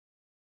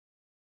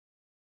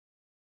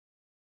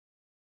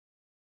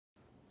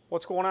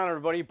What's going on,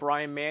 everybody?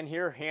 Brian Mann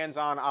here,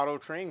 Hands-On Auto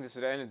Training. This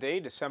is the end of the day,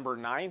 December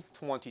 9th,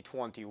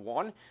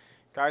 2021.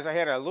 Guys, I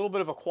had a little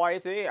bit of a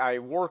quiet day. I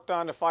worked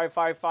on the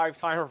 555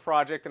 timer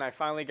project, and I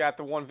finally got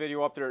the one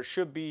video up there. It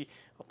should be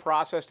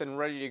processed and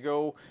ready to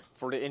go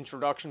for the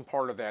introduction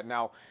part of that.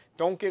 Now,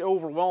 don't get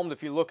overwhelmed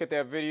if you look at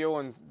that video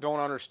and don't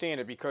understand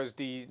it, because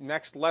the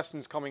next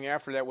lessons coming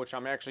after that, which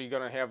I'm actually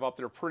going to have up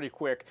there pretty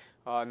quick,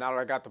 now that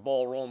I got the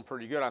ball rolling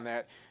pretty good on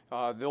that,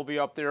 they'll be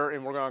up there,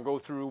 and we're going to go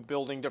through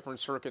building different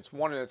circuits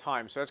one at a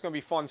time. So that's going to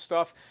be fun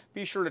stuff.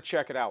 Be sure to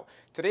check it out.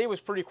 Today was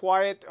pretty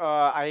quiet.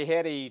 I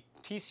had a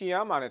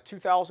TCM on a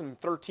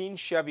 2013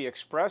 Chevy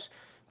Express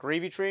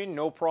gravy train,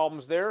 no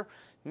problems there.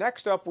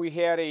 Next up, we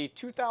had a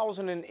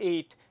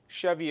 2008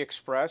 Chevy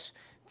Express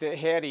that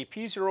had a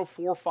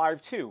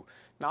P0452.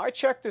 Now, I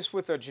checked this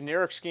with a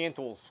generic scan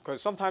tool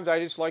because sometimes I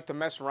just like to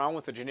mess around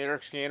with a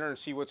generic scanner and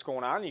see what's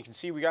going on. You can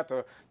see we got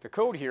the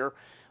code here.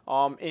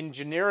 In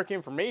generic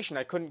information,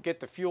 I couldn't get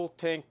the fuel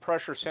tank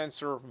pressure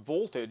sensor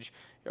voltage,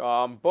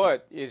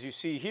 but as you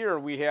see here,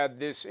 we had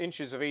this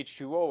inches of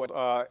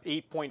H2O,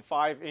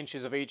 8.5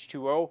 inches of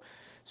H2O.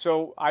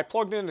 So I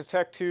plugged in the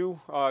Tech 2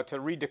 to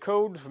read the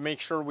code, to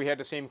make sure we had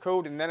the same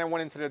code, and then I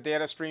went into the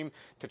data stream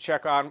to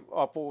check up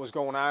what was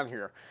going on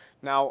here.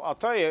 Now, I'll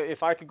tell you,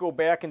 if I could go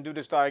back and do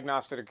this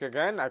diagnostic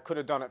again, I could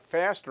have done it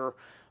faster.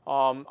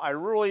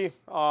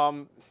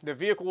 The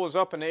vehicle was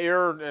up in the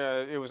air,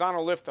 it was on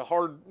a lift,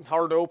 hard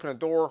to open a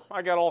door.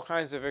 I got all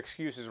kinds of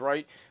excuses,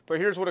 right? But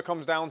here's what it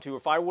comes down to.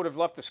 If I would have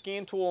left the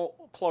scan tool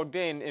plugged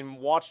in and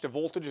watched the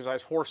voltage as I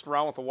horsed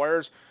around with the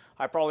wires,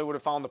 I probably would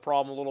have found the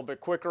problem a little bit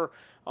quicker.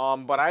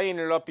 But I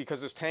ended up, because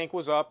this tank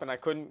was up and I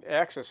couldn't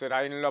access it,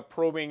 I ended up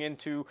probing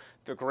into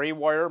the gray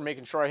wire,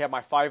 making sure I had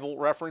my 5-volt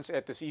reference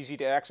at this easy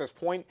to access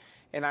point.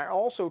 And I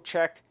also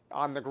checked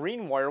on the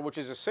green wire, which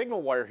is a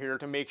signal wire here,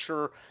 to make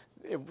sure,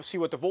 see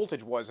what the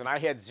voltage was, and I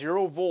had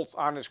 0 volts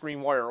on this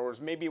green wire, or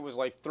maybe it was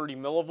like 30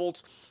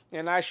 millivolts,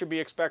 and I should be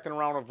expecting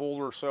around a volt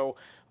or so,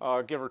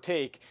 give or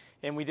take,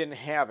 and we didn't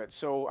have it.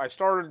 So I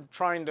started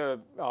trying to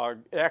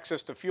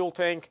access the fuel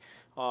tank,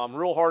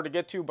 real hard to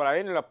get to, but I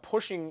ended up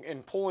pushing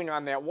and pulling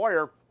on that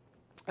wire,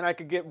 and I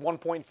could get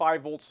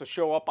 1.5 volts to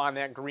show up on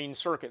that green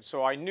circuit.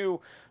 So I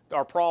knew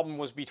our problem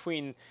was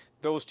between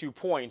those 2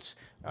 points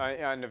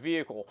on the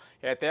vehicle.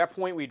 At that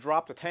point, we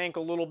dropped the tank a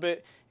little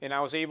bit, and I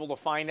was able to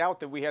find out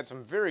that we had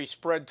some very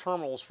spread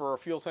terminals for our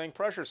fuel tank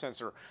pressure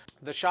sensor.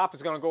 The shop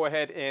is going to go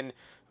ahead and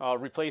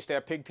replace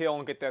that pigtail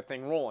and get that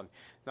thing rolling.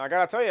 Now, I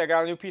got to tell you, I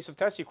got a new piece of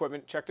test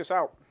equipment. Check this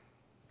out.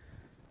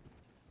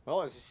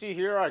 Well, as you see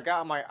here, I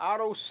got my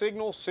auto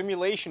signal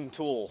simulation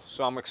tool,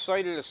 so I'm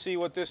excited to see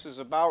what this is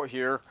about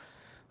here.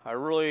 I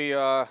really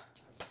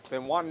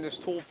been wanting this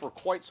tool for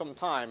quite some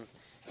time,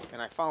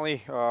 and I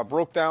finally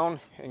broke down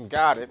and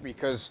got it,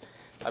 because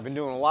I've been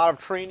doing a lot of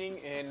training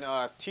and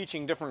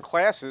teaching different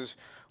classes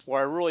where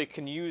I really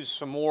can use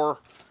some more,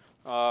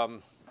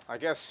 I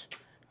guess,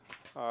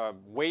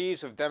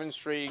 ways of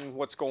demonstrating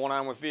what's going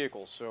on with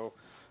vehicles. So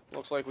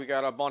looks like we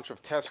got a bunch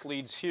of test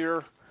leads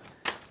here.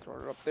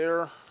 Throw it up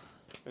there.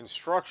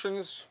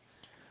 Instructions.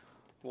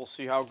 We'll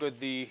see how good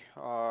the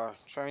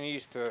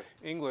Chinese to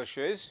English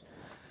is.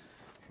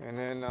 And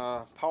then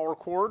power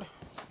cord.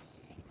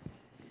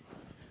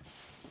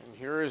 And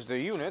here is the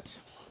unit.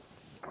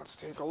 Let's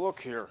take a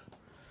look here.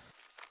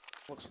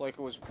 Looks like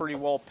it was pretty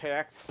well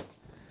packed.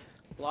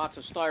 Lots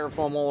of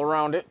styrofoam all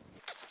around it.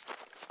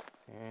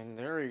 And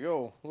there you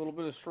go. A little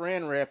bit of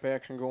saran wrap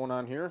action going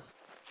on here.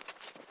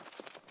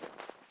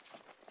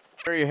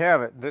 There you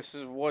have it. This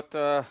is what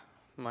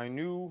my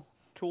new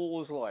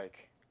tool is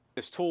like.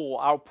 This tool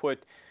will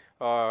output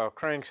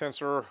crank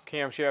sensor,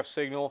 camshaft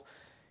signal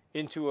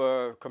into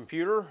a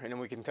computer, and then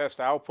we can test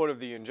the output of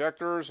the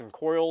injectors and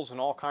coils and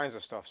all kinds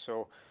of stuff.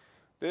 So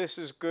this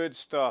is good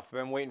stuff. I've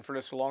been waiting for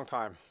this a long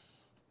time.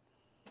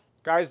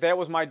 Guys, that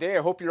was my day.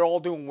 I hope you're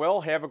all doing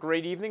well. Have a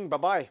great evening.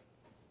 Bye-bye.